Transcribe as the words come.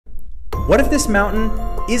what if this mountain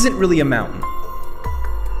isn't really a mountain?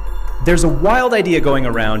 There's a wild idea going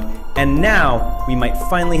around, and now we might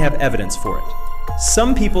finally have evidence for it.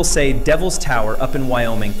 Some people say Devil's Tower up in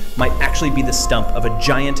Wyoming might actually be the stump of a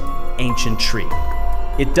giant, ancient tree.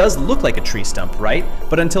 It does look like a tree stump, right?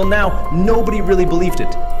 But until now, nobody really believed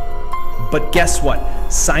it. But guess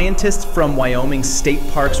what? Scientists from Wyoming state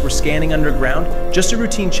parks were scanning underground, just a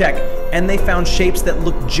routine check, and they found shapes that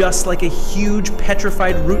look just like a huge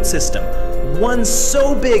petrified root system. One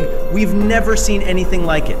so big, we've never seen anything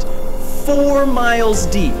like it. 4 miles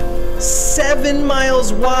deep, 7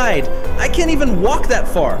 miles wide. I can't even walk that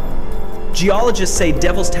far. Geologists say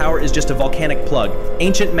Devil's Tower is just a volcanic plug,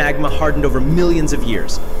 ancient magma hardened over millions of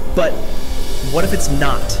years. But what if it's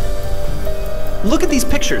not? Look at these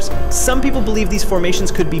pictures. Some people believe these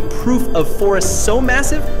formations could be proof of forests so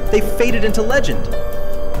massive they faded into legend.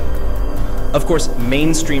 Of course,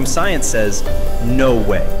 mainstream science says, no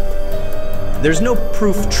way. There's no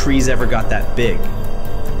proof trees ever got that big.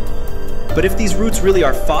 But if these roots really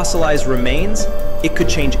are fossilized remains, it could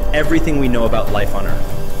change everything we know about life on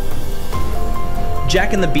Earth.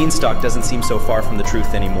 Jack and the Beanstalk doesn't seem so far from the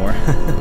truth anymore.